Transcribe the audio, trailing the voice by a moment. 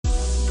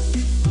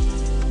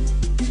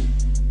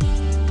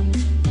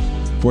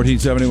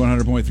1470,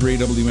 100.3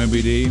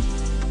 WMBD.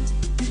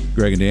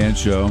 Greg and Dan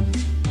show.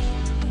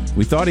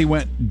 We thought he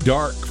went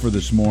dark for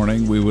this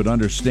morning. We would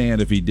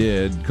understand if he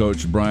did.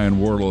 Coach Brian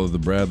Wardle of the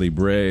Bradley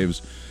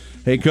Braves.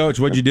 Hey,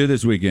 Coach, what'd you do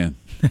this weekend?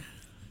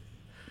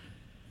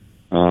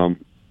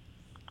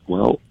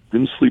 Well,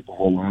 didn't sleep a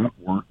whole lot.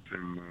 Worked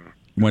and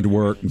went to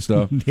work and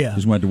stuff. Yeah,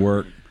 just went to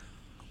work.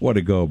 Way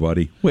to go,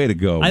 buddy. Way to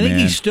go, I think man.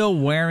 he's still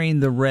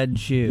wearing the red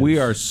shoes. We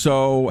are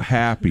so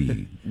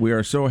happy. We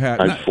are so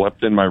happy. I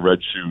slept in my red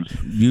shoes.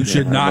 You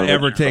should not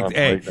ever take.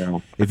 Hey,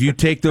 if you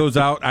take those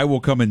out, I will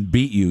come and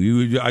beat you.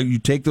 You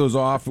take those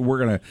off, we're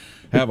gonna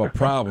have a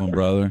problem,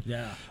 brother.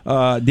 Yeah.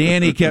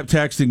 Danny kept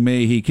texting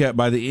me. He kept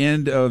by the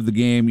end of the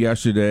game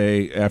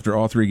yesterday. After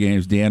all three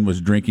games, Dan was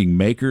drinking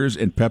Makers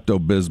and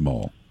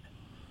Pepto-Bismol.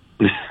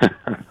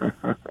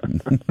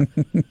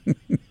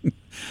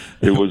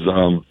 It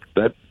was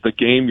that the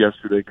game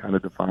yesterday kind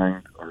of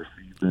defined our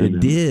season.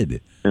 It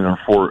did in our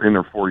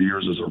 4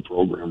 years as our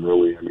program.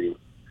 Really, I mean,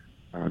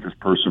 just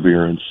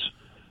perseverance,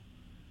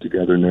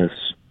 togetherness,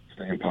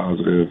 staying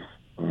positive,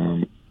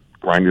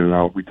 grinding it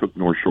out. We took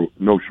no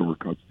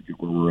shortcuts to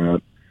get where we're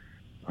at.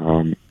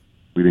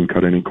 We didn't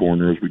cut any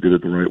corners. We did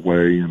it the right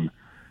way, and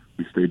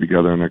we stayed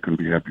together. And I couldn't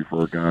be happy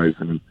for our guys.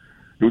 And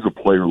it was a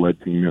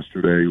player-led team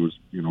yesterday. It was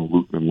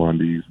Luton and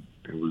Lundy's.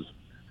 It was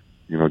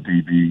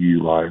DB,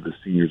 Eli, the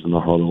seniors in the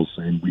huddle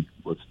saying,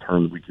 let's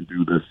turn, we can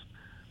do this.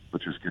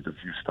 Let's just get a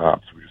few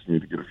stops. We just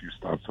need to get a few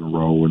stops in a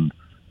row. And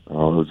it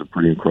was a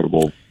pretty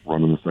incredible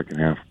run in the second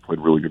half. Played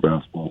really good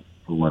basketball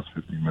for the last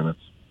 15 minutes.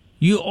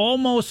 You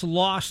almost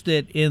lost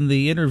it in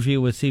the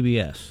interview with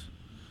CBS.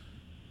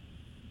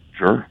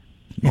 Sure.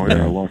 Oh,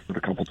 yeah, I lost it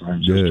a couple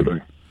times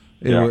yesterday.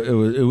 It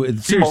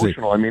was seriously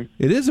emotional. I mean,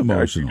 it is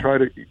emotional.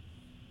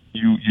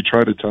 You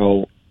try to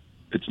tell.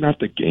 It's not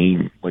the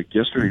game. Like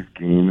yesterday's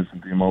game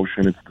isn't the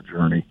emotion; it's the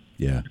journey.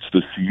 Yeah, it's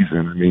the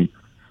season. I mean,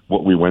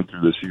 what we went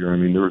through this year. I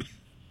mean,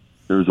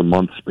 there was a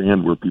month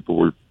span where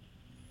people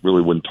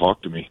really wouldn't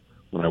talk to me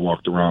when I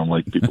walked around.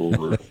 Like people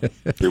were.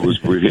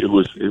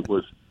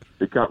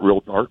 It got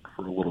real dark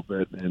for a little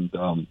bit, and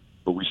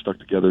but we stuck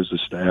together as a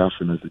staff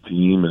and as a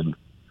team,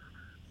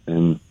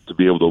 and to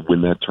be able to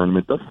win that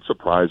tournament doesn't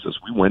surprise us.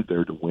 We went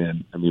there to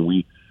win. I mean,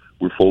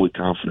 we're fully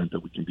confident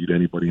that we can beat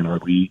anybody in our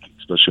league,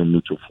 especially on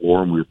neutral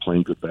floor, and we were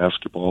playing good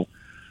basketball.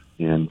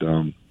 And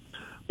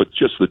but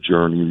just the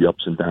journey, the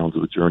ups and downs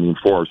of the journey, and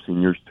for our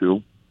seniors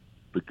too,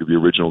 the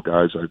original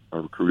guys I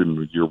recruited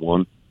in year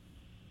one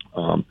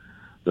that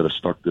have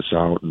stuck this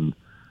out and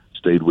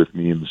stayed with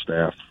me and the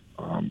staff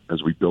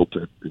as we built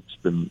it.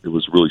 It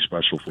was really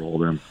special for all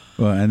of them.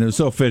 Well, and it was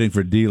so fitting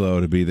for D'Lo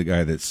to be the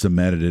guy that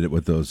cemented it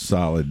with those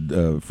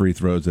solid free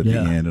throws at the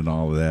end and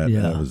all of that.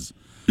 Yeah.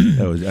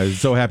 I was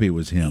so happy it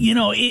was him.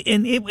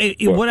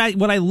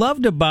 What I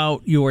loved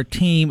about your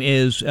team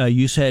is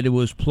you said it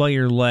was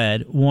player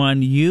led.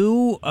 When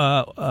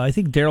I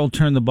think Daryl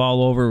turned the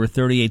ball over with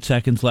 38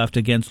 seconds left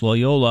against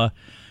Loyola.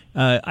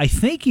 I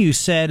think you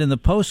said in the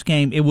post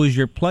game it was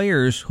your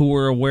players who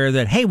were aware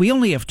that, hey, we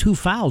only have 2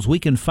 fouls, we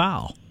can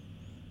foul.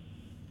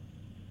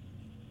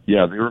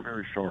 Yeah, they were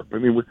very sharp. I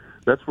mean,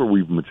 that's where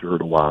we've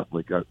matured a lot.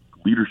 Like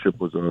leadership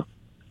was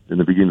in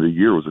the beginning of the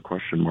year was a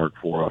question mark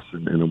for us,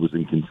 and it was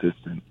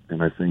inconsistent.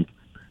 And I think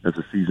as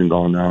the season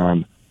gone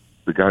on,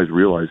 the guys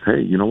realized,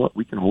 hey, you know what?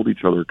 We can hold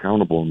each other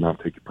accountable and not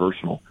take it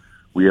personal.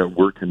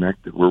 We're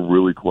connected. We're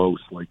really close.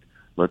 Like,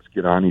 let's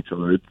get on each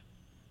other.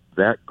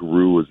 That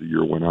grew as the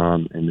year went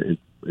on, and it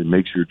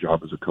makes your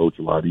job as a coach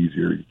a lot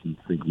easier. You can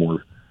think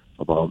more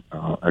about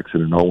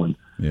exit and Owen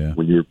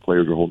when your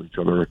players are holding each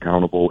other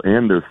accountable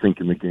and they're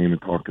thinking the game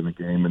and talking the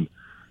game. And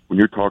when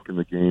you're talking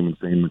the game and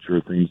saying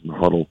mature things in the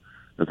huddle,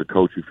 as a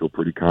coach, you feel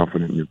pretty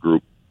confident in your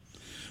group.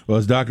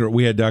 Well,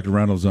 we had Dr.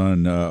 Reynolds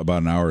on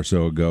about an hour or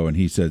so ago, and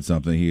he said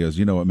something. He goes,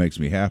 what makes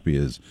me happy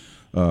is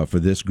for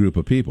this group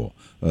of people,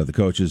 the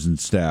coaches and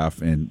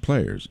staff and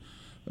players,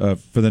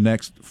 for the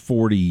next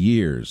 40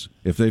 years,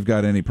 if they've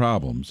got any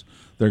problems,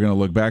 they're going to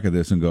look back at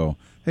this and go,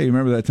 hey,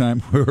 remember that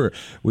time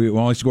we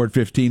only scored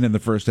 15 in the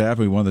first half and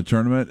we won the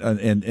tournament?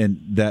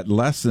 And that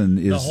lesson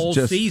is the whole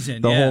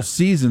season. The whole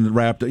season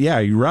wrapped up. Yeah,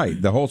 you're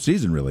right. The whole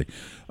season really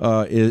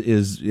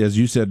is, as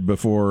you said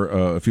before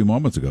a few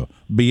moments ago,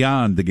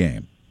 beyond the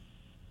game.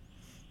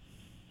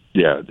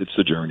 Yeah, it's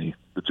the journey.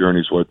 The journey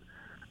is what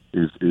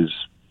is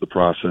the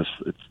process.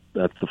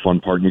 That's the fun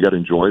part, and you got to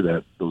enjoy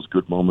that. Those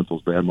good moments,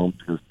 those bad moments,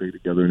 you got to stay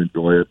together and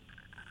enjoy it.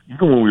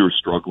 Even when we were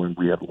struggling,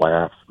 we had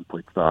laughs. We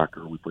played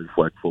soccer. We played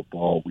flag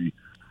football. We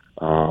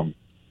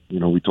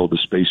told the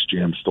Space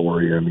Jam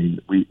story. I mean,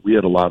 we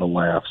had a lot of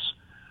laughs,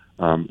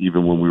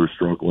 even when we were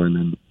struggling.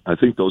 And I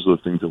think those are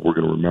the things that we're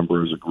going to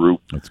remember as a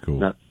group. That's cool.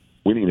 Not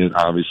winning it,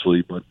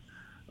 obviously, but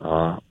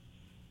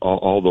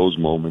all those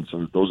moments,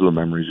 those are the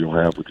memories you'll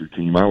have with your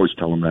team. I always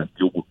tell them that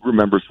you'll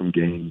remember some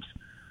games,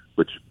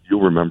 but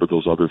you'll remember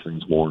those other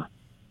things more.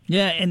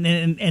 Yeah,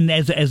 and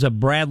as a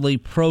Bradley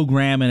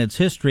program in its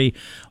history,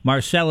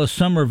 Marcellus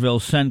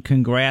Somerville sent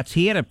congrats.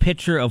 He had a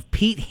picture of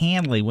Pete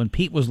Hanley when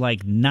Pete was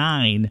like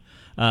 9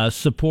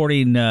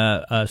 supporting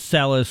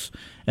Sellis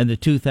and the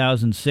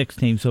 2006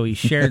 team, so he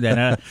shared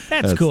that.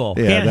 That's cool.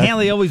 Yeah,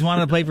 Hanley always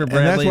wanted to play for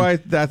Bradley. And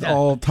that's why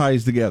all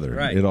ties together.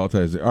 Right. It all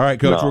ties together. All right,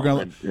 Coach, we're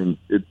going to... And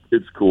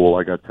it's cool.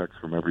 I got texts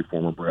from every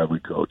former Bradley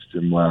coach,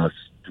 Jim Les,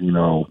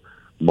 Dino,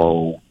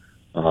 Mo,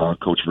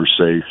 Coach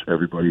Versace.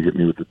 Everybody hit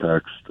me with the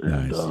text,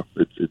 and nice.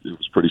 It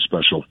was pretty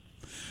special.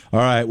 All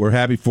right, we're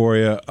happy for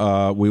you.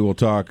 We will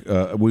talk.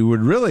 We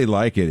would really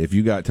like it if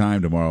you got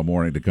time tomorrow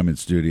morning to come in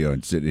studio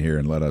and sit in here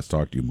and let us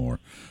talk to you more.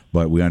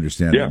 But we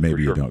understand that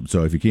maybe you don't.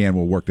 So if you can,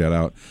 we'll work that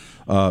out.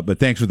 But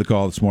thanks for the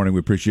call this morning. We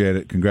appreciate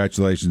it.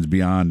 Congratulations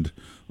beyond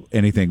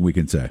anything we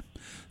can say.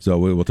 So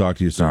we will talk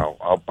to you soon.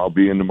 No, I'll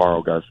be in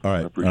tomorrow, guys. All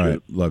right. I appreciate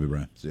it. Love you,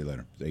 Brian. See you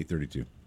later. It's 8:32.